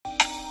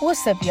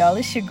What's up, y'all?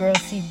 It's your girl,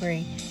 C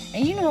Bree.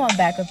 And you know I'm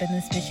back up in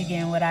this bitch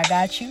again with I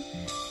Got You.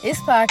 It's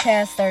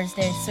Podcast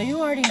Thursday, so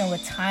you already know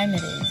what time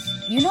it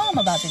is. You know I'm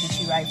about to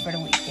get you right for the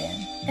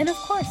weekend. And of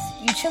course,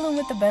 you chilling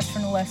with the best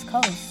from the West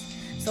Coast.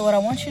 So what I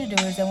want you to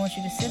do is I want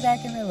you to sit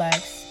back and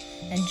relax.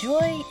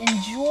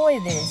 Enjoy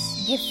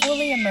this. Get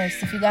fully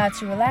immersed. If you got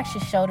to, relax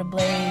your shoulder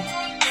blades.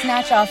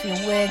 Snatch off your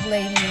wig,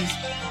 ladies.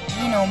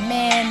 You know,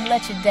 men,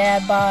 let your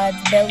dad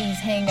bods, bellies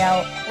hang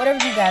out.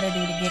 Whatever you gotta do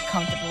to get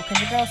comfortable.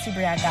 Because your girl, C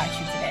Bree, I got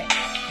you today.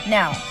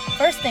 Now,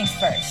 first things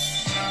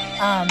first.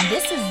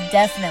 This is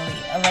definitely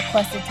a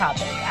requested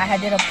topic. I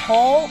had did a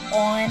poll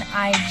on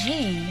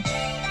IG,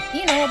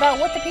 about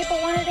what the people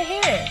wanted to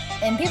hear.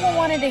 And people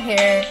wanted to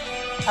hear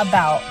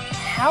about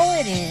how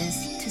it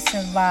is to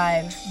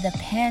survive the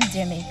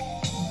pandemic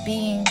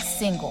being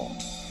single.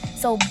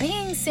 So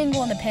being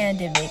single in the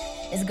pandemic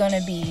is going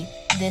to be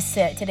today's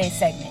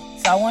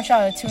segment. So I want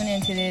y'all to tune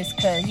into this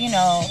because,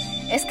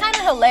 it's kind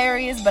of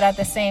hilarious, but at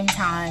the same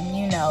time,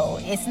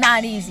 it's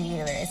not easy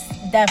either.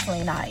 It's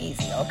definitely not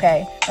easy,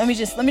 okay? Let me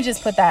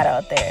just put that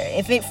out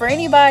there. For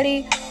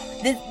anybody,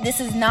 this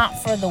is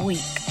not for the weak.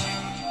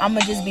 I'm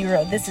going to just be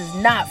real. This is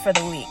not for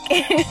the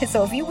weak.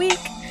 So if you weak,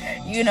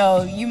 you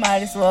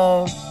might as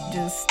well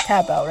just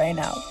tap out right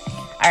now.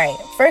 All right,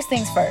 first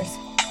things first.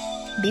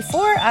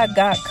 Before I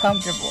got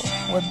comfortable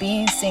with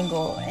being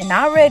single and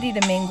not ready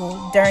to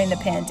mingle during the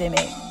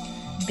pandemic,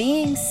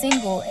 being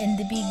single in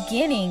the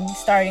beginning,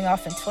 starting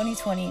off in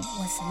 2020,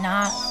 was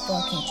not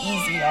fucking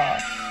easy, y'all.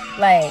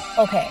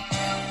 Okay,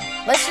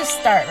 let's just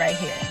start right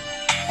here.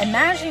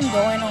 Imagine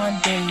going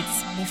on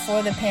dates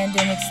before the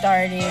pandemic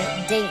started,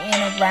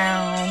 dating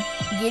around,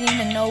 getting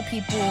to know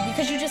people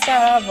because you just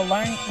got out of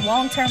a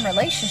long-term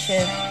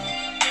relationship,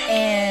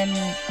 and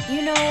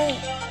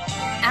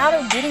out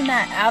of getting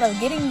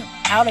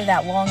out of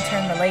that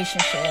long-term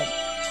relationship,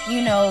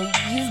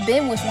 you've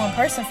been with one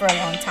person for a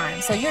long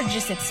time. So you're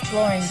just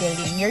exploring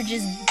dating. You're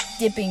just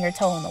dipping your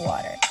toe in the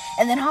water.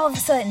 And then all of a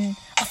sudden,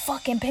 a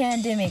fucking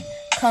pandemic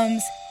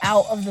comes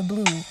out of the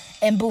blue.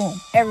 And boom,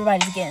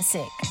 everybody's getting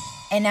sick.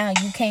 And now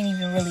you can't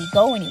even really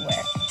go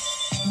anywhere.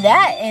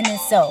 That in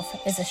itself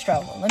is a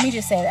struggle. Let me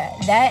just say that.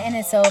 That in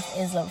itself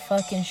is a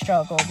fucking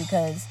struggle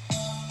because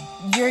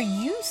you're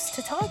used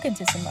to talking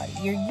to somebody.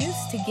 You're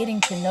used to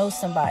getting to know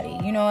somebody.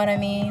 You know what I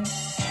mean?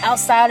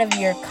 Outside of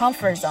your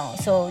comfort zone.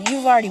 So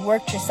you've already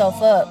worked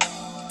yourself up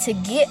to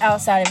get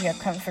outside of your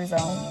comfort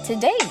zone to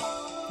date.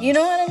 You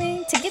know what I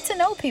mean? To get to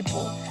know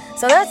people.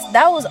 So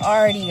that was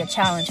already a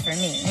challenge for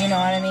me. You know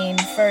what I mean?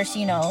 First,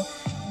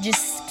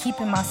 just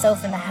keeping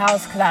myself in the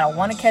house because I don't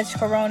want to catch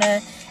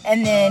corona.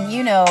 And then,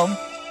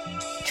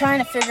 trying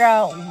to figure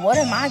out what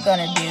am I going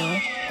to do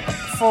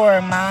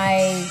for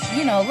my,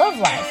 love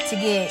life to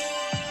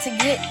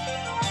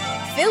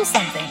feel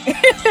something,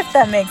 if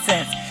that makes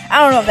sense. I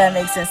don't know if that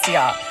makes sense to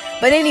y'all.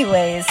 But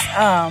anyways,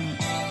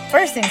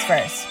 first things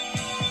first.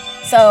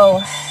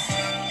 So,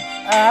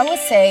 I would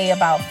say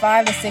about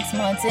 5 to 6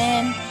 months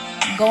in,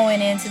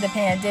 going into the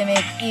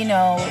pandemic,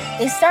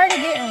 it started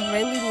getting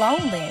really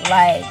lonely.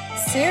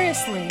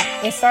 Seriously,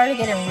 it started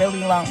getting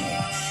really lonely.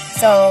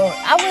 So,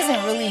 I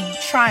wasn't really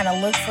trying to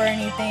look for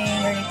anything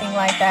or anything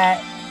like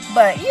that.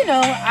 But,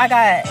 I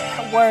got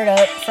word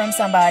up from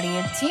somebody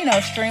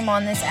to, stream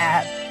on this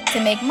app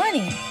to make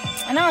money.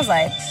 And I was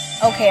like,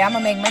 okay, I'm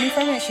going to make money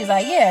from it. She's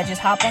like, yeah,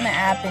 just hop on the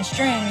app and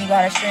stream. You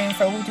got to stream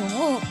for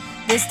whoop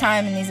this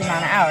time in these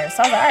amount of hours.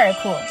 So I was like, all right,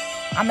 cool.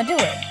 I'm going to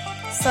do it.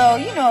 So,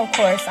 of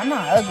course, I'm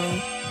not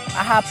ugly.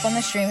 I hop on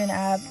the streaming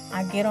app.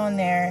 I get on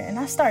there and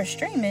I start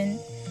streaming.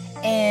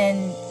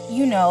 And,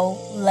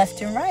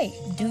 left and right,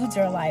 dudes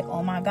are like,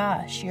 oh my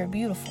gosh, you're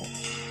beautiful.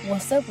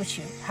 What's up with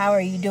you? How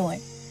are you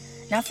doing?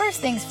 Now,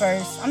 first things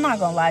first, I'm not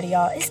going to lie to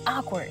y'all. It's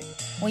awkward.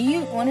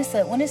 When it's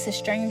a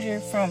stranger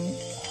from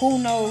who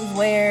knows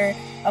where,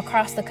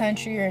 across the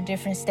country or a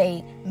different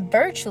state,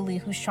 virtually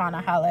who's trying to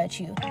holler at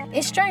you.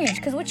 It's strange,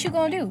 because what you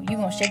gonna do? You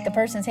gonna shake the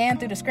person's hand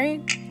through the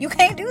screen? You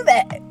can't do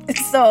that.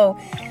 So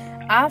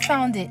I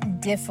found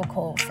it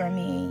difficult for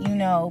me,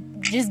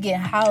 just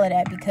getting hollered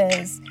at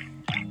because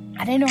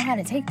I didn't know how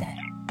to take that.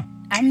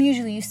 I'm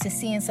usually used to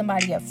seeing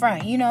somebody up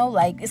front,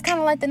 it's kind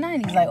of like the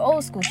 90s,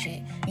 old school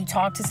shit. You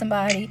talk to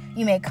somebody,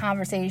 you make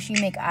conversation,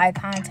 you make eye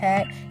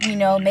contact,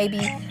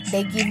 maybe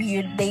they give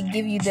you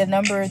the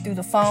number through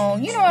the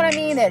phone, you know what I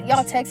mean, that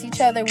y'all text each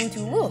other,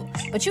 woo.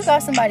 But you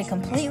got somebody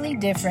completely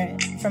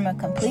different, from a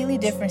completely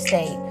different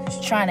state,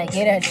 trying to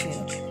get at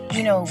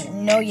you,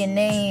 know your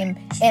name,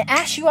 and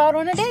ask you out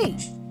on a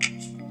date.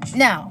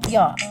 Now,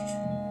 y'all,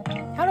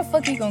 how the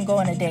fuck you gonna go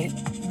on a date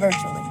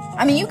virtually?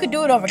 I mean, you could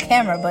do it over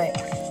camera, but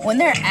when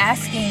they're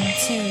asking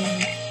to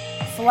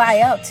fly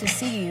out to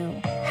see you,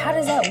 how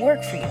does that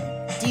work for you?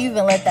 Do you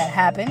even let that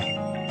happen?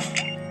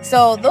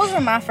 So those were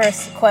my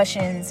first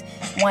questions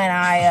when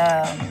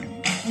I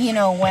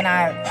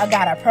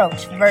got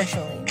approached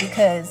virtually,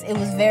 because it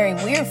was very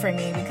weird for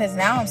me, because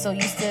now I'm so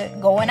used to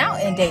going out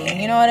and dating,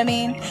 you know what I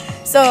mean?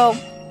 So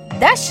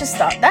that's just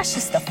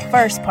the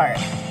first part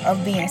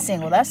of being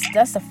single. That's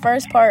the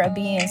first part of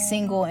being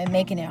single and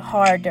making it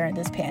hard during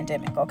this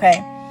pandemic,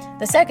 okay?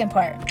 The second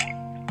part,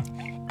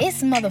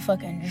 It's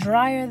motherfucking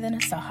drier than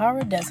a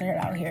Sahara Desert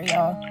out here,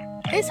 y'all.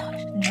 It's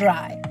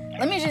dry.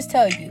 Let me just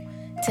tell you,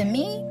 to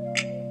me,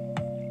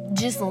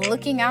 just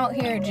looking out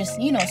here, just,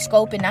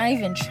 scoping, not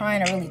even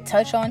trying to really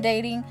touch on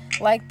dating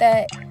like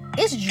that,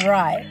 it's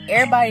dry.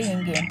 Everybody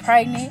getting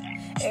pregnant.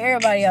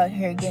 Everybody out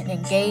here getting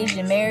engaged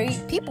and married.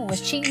 People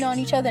was cheating on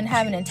each other and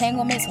having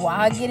entanglements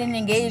while getting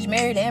engaged,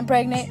 married, and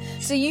pregnant.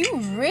 So you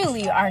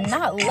really are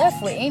not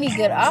left with any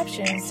good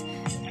options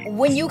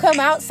when you come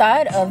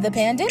outside of the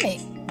pandemic,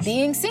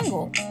 being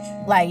single.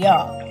 Like,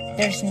 y'all,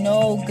 there's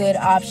no good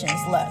options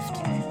left.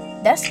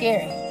 That's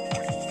scary.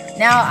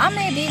 Now, I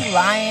may be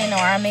lying or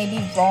I may be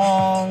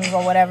wrong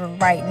or whatever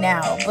right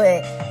now,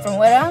 but from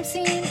what I'm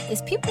seeing,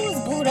 is people is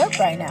booed up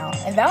right now.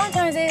 And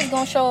Valentine's Day is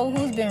going to show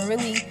who's been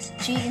really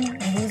cheating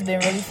and who's been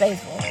really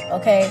faithful,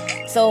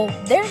 okay? So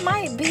there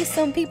might be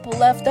some people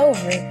left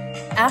over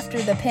after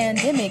the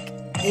pandemic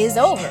is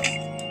over.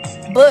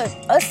 But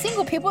us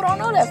single people don't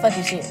know that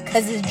fucking shit,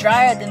 because it's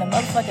drier than a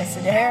motherfucking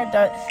Sahara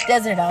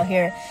Desert out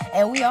here,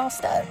 and we all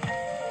stuck,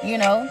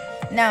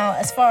 Now,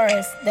 as far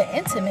as the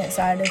intimate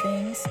side of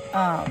things,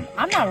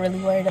 I'm not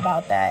really worried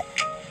about that,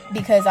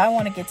 because I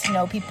want to get to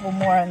know people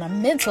more on a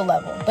mental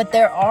level. But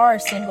there are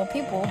single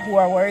people who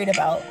are worried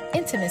about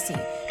intimacy,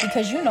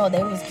 because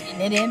they was getting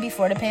it in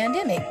before the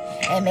pandemic,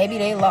 and maybe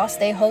they lost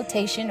their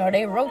rotation or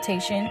their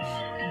rotation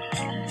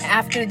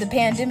after the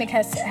pandemic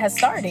has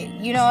started.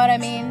 You know what I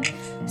mean?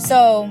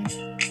 So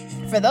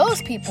for those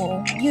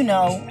people,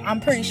 I'm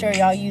pretty sure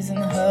y'all using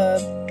the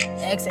Hub,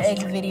 XX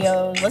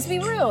videos. Let's be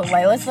real.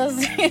 Like,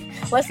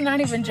 let's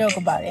not even joke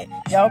about it.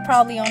 Y'all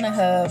probably on the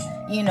Hub.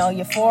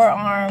 Your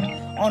forearm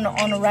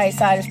on the right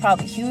side is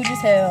probably huge as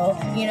hell.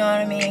 You know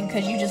what I mean?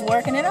 Because you just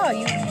working it out.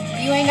 You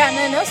ain't got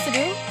nothing else to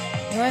do.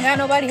 You ain't got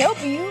nobody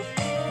helping you.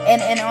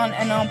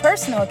 And on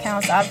personal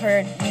accounts, I've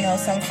heard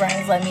some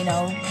friends let me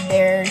know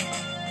their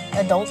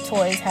adult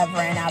toys have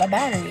ran out of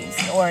batteries,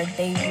 or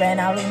they ran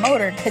out of the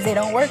motor because they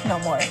don't work no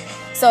more.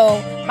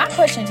 So my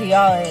question to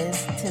y'all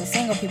is, to the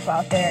single people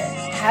out there,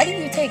 how do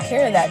you take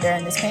care of that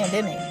during this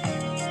pandemic?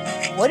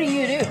 What do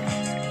you do?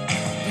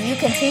 Do you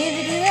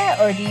continue to do that,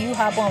 or do you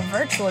hop on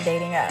virtual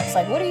dating apps?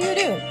 Like, what do you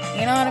do?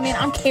 You know what I mean?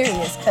 I'm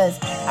curious, because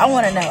I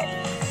want to know.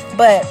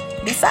 But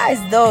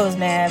besides those,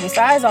 man,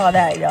 besides all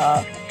that,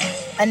 y'all,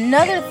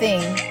 another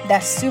thing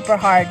that's super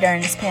hard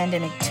during this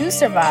pandemic to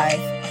survive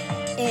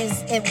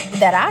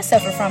that I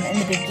suffered from in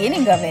the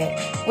beginning of it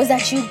was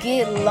that you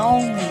get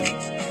lonely.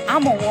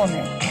 I'm a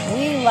woman.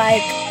 We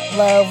like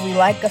love, we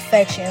like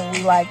affection,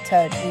 we like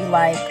touch, we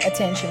like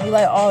attention, we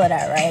like all of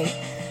that, right?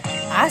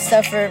 I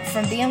suffered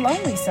from being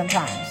lonely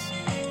sometimes.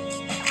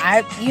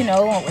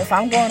 If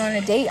I'm going on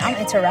a date, I'm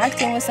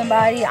interacting with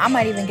somebody, I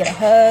might even get a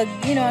hug,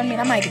 you know what I mean?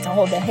 I might get to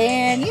hold their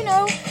hand,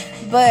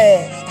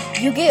 but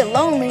you get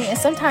lonely, and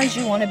sometimes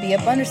you want to be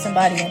up under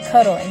somebody and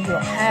cuddle, and you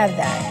don't have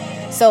that.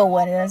 So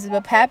what ends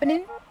up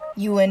happening?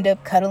 You end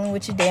up cuddling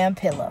with your damn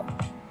pillow.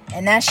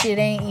 And that shit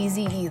ain't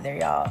easy either,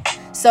 y'all.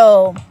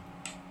 So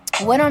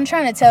what I'm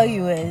trying to tell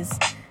you is,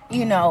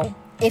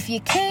 if you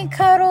can't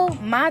cuddle,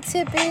 my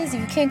tip is, if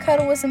you can't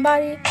cuddle with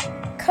somebody,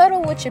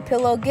 cuddle with your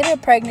pillow. Get a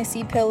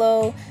pregnancy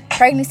pillow.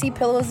 Pregnancy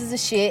pillows is a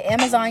shit.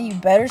 Amazon, you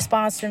better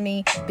sponsor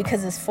me,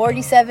 because it's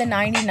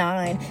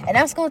 $47.99, and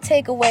that's gonna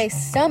take away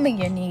some of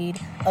your need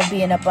of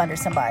being up under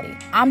somebody.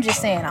 I'm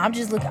just saying. I'm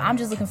just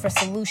looking for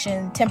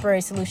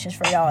temporary solutions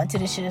for y'all until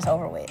this shit is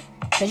over with.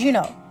 Because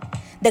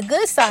the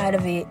good side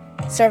of it,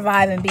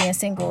 surviving being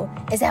single,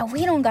 is that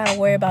we don't gotta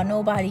worry about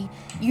nobody.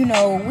 We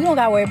don't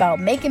gotta worry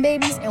about making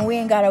babies, and we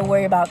ain't gotta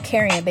worry about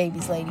carrying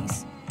babies,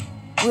 ladies.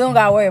 We don't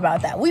gotta worry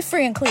about that. We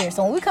free and clear.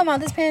 So when we come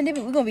out this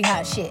pandemic, we're gonna be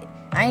hot shit.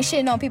 I ain't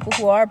shitting on people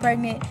who are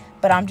pregnant,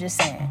 but I'm just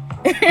saying.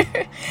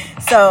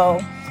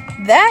 So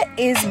that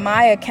is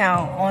my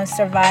account on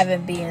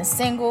surviving being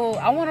single.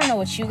 I want to know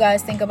what you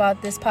guys think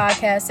about this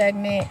podcast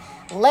segment.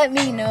 Let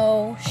me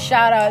know.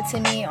 Shout out to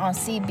me on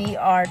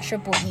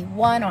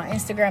CBR1 on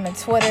Instagram and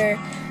Twitter.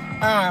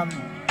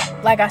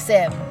 Like I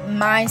said,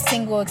 my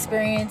single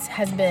experience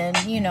has been,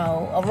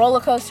 a roller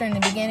coaster in the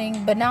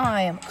beginning, but now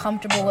I am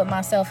comfortable with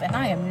myself, and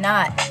I am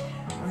not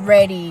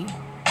ready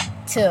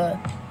to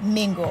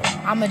mingle.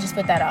 I'm gonna just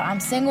put that out. I'm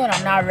single and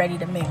I'm not ready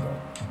to mingle,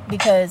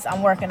 because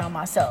I'm working on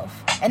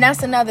myself. And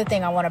that's another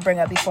thing I want to bring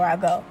up before I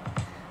go.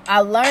 I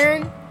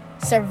learned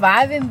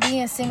surviving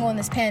being single in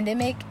this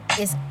pandemic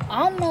is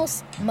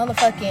almost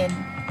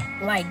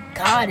motherfucking like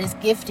God is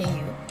gifting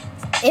you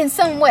in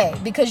some way,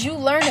 because you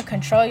learn to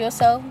control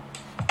yourself,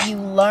 you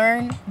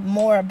learn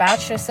more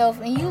about yourself,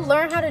 and you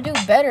learn how to do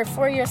better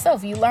for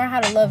yourself. You learn how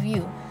to love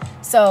you.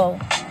 So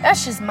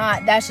that's just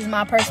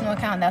my personal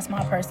account. That's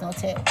my personal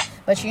tip.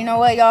 But you know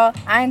what, y'all?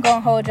 I ain't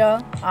gonna hold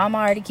y'all. I'm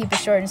already keep it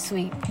short and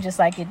sweet, just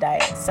like your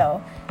diet. So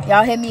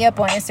y'all hit me up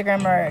on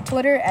Instagram or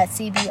Twitter at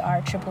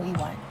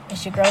CBR1.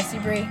 It's your girl C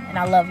Bree, and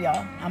I love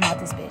y'all. I'm out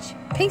this bitch.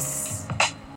 Peace.